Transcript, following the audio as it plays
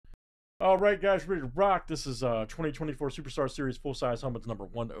All right, guys, ready to rock. This is 2024 Superstar Series Full Size Helmets number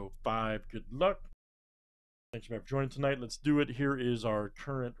 105. Good luck. Thanks for joining tonight. Let's do it. Here is our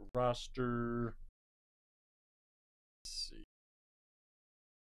current roster. Let's see.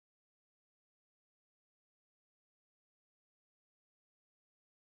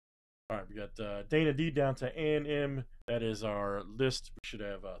 All right, we got Dana D down to Ann M. That is our list. We should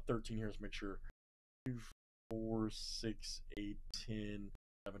have 13 here. Let's make sure. 2, 4, 6, 8, 10,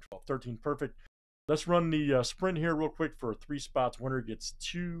 11, 12, 13. Perfect. Let's run the sprint here real quick for 3 spots. Winner gets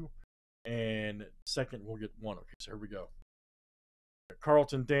 2, and second will get 1. Okay, so here we go.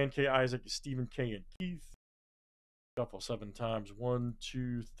 Carlton, Dan K, Isaac, Stephen K, and Keith. Shuffle 7 times. 1,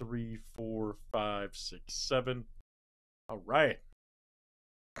 2, 3, 4, 5, 6, 7. All right.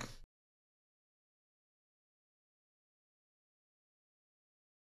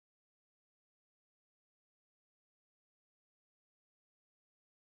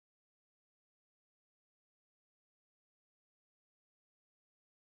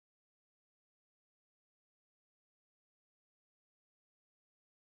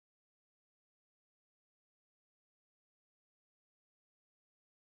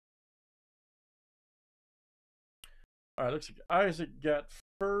 All right, looks like Isaac got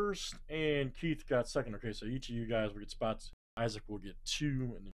first and Keith got second. Okay, so each of you guys will get spots. Isaac will get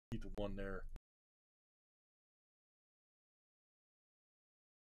 2, and then Keith 1 there.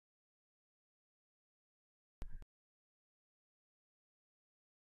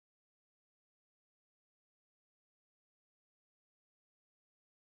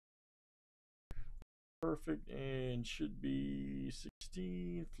 Perfect, and should be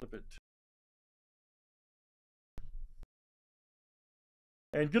 16. Flip it.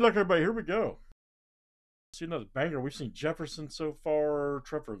 And good luck, everybody. Here we go. See another banger. We've seen Jefferson so far,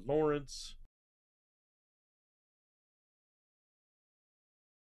 Trevor Lawrence.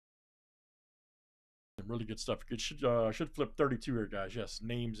 Some really good stuff. It should flip 32 here, guys. Yes,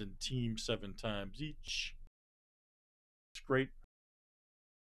 names and teams 7 times each. It's great.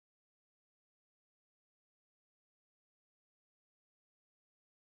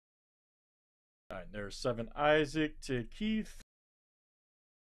 All right, there's 7 Isaac to Keith.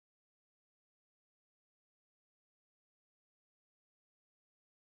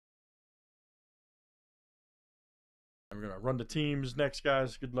 I'm going to run the teams next,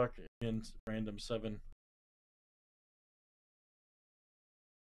 guys. Good luck. Again, random 7.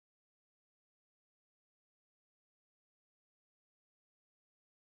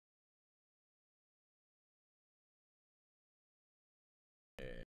 And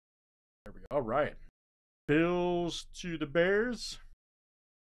there we go. All right. Bills to the Bears.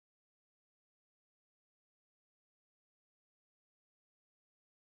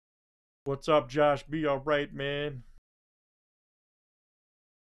 What's up, Josh B? All right, man.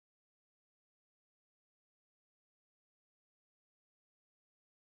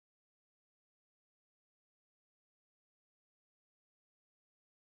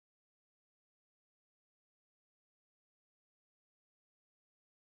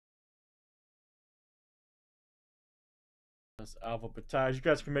 That's alphabetized. You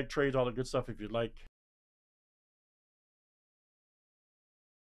guys can make trades, all the good stuff if you'd like.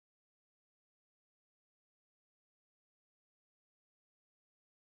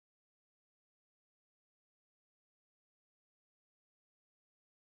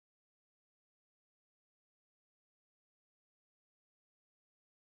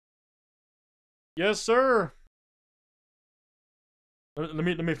 Yes, sir. Let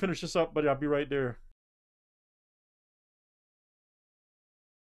me finish this up, buddy. I'll be right there.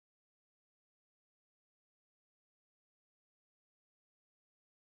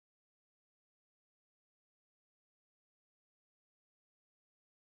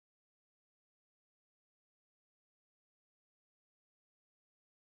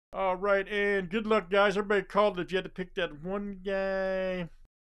 All right, and good luck, guys. Everybody called if you had to pick that one guy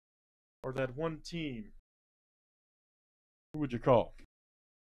or that one team. Who would you call?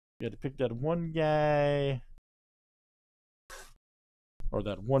 You had to pick that one guy or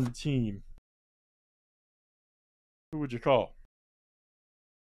that one team. Who would you call?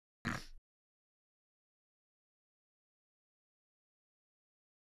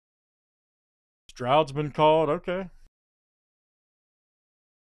 Stroud's been called. Okay.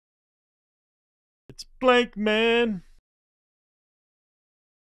 It's blank, man.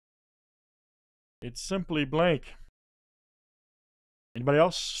 It's simply blank. Anybody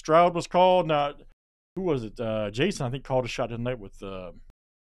else? Stroud was called. Now, who was it? Jason, I think, called a shot tonight with the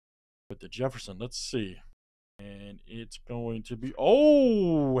Jefferson. Let's see. And it's going to be.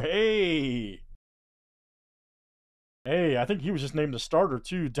 Oh, hey. Hey, I think he was just named the starter,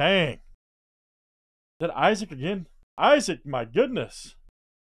 too. Dang. that Isaac again? Isaac, my goodness.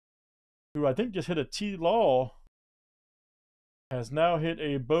 Who I think just hit a T-Law. Has now hit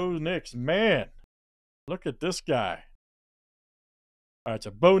a Bo Nix. Man, look at this guy. All right, it's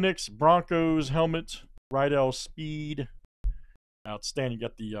a Bo Nix Broncos helmet. Rydell Speed. Outstanding.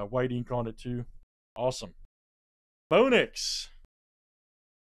 Got the white ink on it too. Awesome. Bo Nix.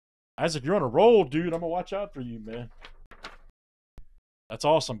 Isaac, you're on a roll, dude. I'm going to watch out for you, man. That's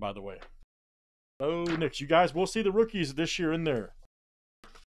awesome, by the way. Bo Nix. You guys, we'll see the rookies this year in there.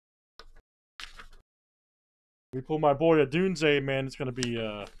 We pull my boy a Dunze, man. It's going to be,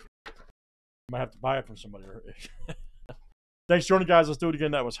 I might have to buy it from somebody. Thanks for joining, guys. Let's do it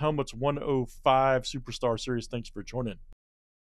again. That was Helmets 105 Superstar Series. Thanks for joining.